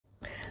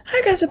Hi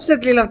guys,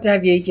 absolutely love to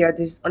have you here.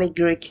 This is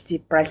Onigiri Kitty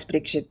Price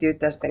Prediction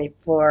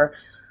 2024.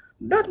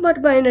 Not much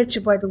my energy,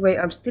 by the way.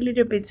 I'm still a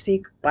little bit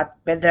sick, but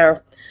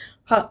better.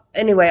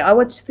 Anyway,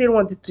 still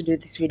wanted to do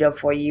this video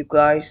for you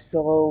guys.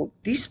 So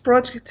this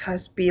project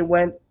has been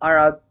went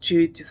around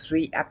 2 to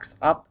 3x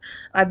up.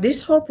 And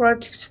this whole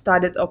project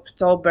started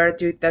October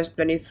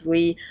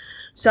 2023.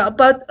 So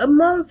about a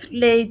month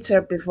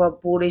later before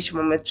bullish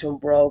momentum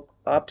broke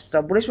up.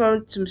 So bullish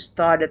momentum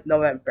started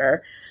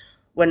November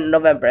when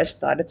November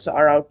started, so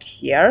around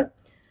here.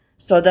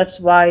 So that's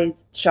why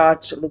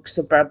charts look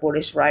super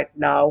bullish right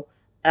now.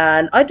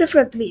 And I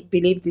definitely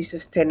believe this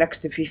is 10x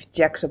to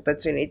 50x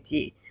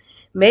opportunity,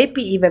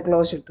 maybe even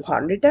closer to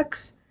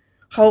 100x.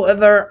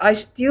 However, I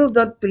still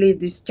don't believe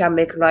this can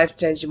make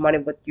life-changing money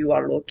what you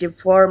are looking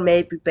for.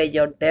 Maybe pay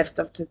your debt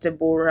after the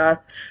bull run,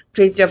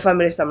 treat your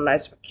family some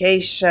nice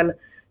vacation,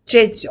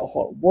 change your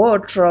whole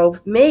wardrobe,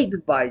 maybe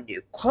buy a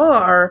new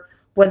car,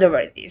 whatever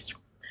it is.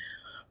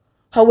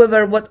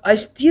 However, what I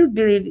still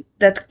believe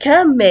that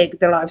can make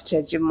the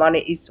life-changing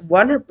money is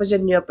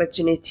 100% new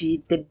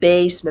opportunity, the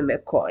base meme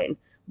coin,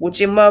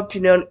 which in my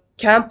opinion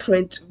can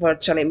print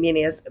virtually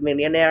millions of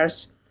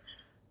millionaires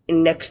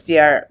in next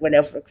year when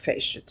every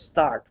phase should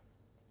start.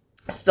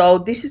 So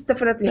this is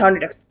definitely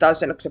 100x to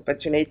 1000x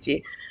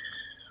opportunity.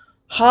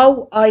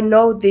 How I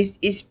know this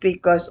is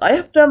because I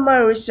have done my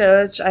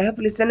research, I have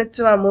listened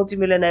to my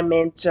multimillionaire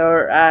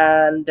mentor,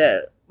 and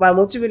my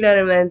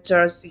multimillionaire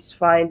mentor is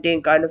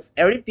finding kind of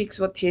every picks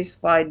what he's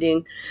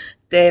finding.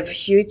 They have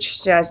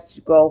huge chance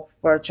to go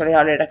virtually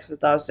 100x to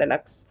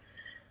 1000x,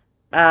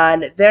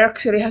 and there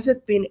actually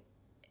hasn't been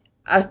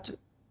at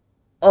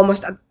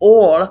almost at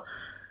all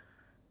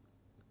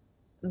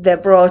the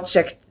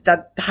project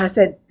that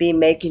hasn't been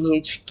making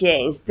huge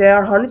gains. There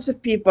are hundreds of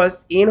people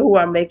in who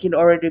are making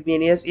already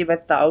millions, even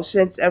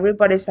thousands.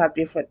 Everybody's have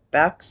different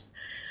backs.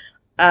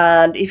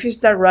 And if you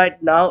start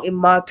right now, in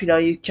my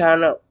opinion, you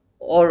can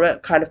or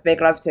kind of make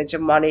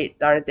life-changing money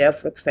during the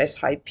Africa Fest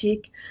high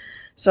peak.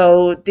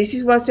 So this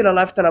is once in a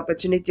lifetime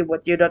opportunity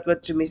what you don't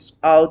want to miss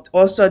out.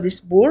 Also, this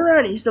bull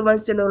run is a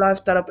once in a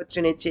lifetime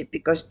opportunity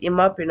because in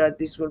my opinion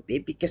this will be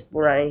biggest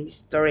bull run in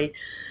history.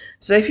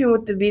 So if you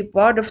want to be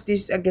part of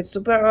this and get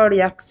super early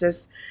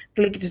access,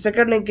 click the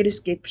second link in the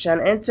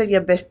description, enter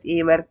your best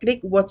email,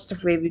 click watch the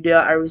free video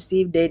and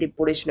receive daily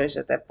bullish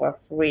newsletter for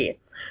free.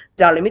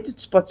 There are limited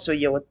spots so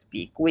you want to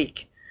be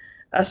quick.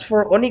 As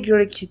for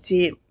Onigiri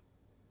Kitty,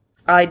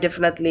 I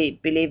definitely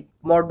believe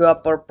more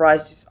doable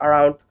prices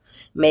around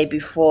maybe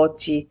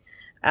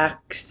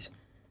 40x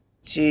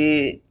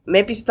to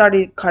maybe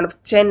starting kind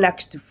of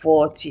 10x to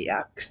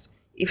 40x.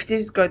 If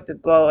this is going to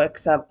go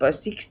example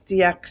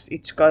 60x,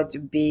 it's going to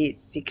be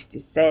 60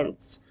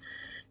 cents.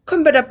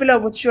 Comment below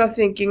what you are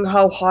thinking,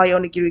 how high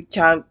Onigiri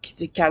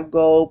can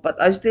go,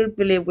 but I still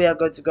believe we are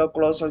going to go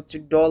closer to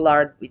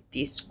dollar with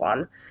this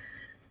one.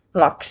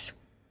 Max.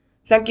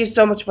 Thank you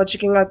so much for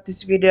checking out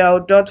this video.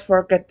 Don't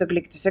forget to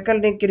click the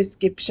second link in the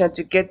description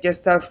to get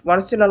yourself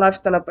once in a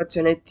lifetime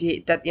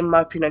opportunity that in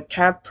my opinion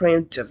can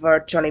print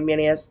virtually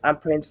millions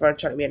and print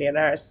virtually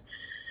millionaires.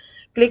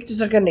 Click the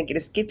second link in the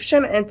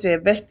description, enter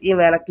your best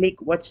email and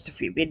click watch the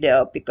free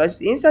video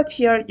because inside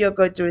here you're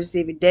going to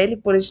receive a daily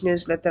bullish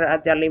newsletter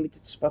and there are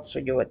limited spots for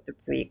you at the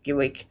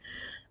week.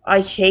 I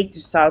hate to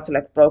sound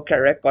like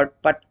broken record,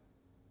 but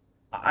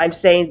I'm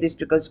saying this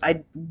because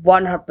I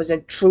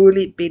 100%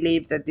 truly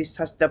believe that this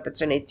has the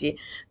opportunity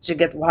to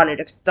get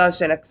 100x,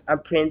 1000x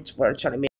and print virtually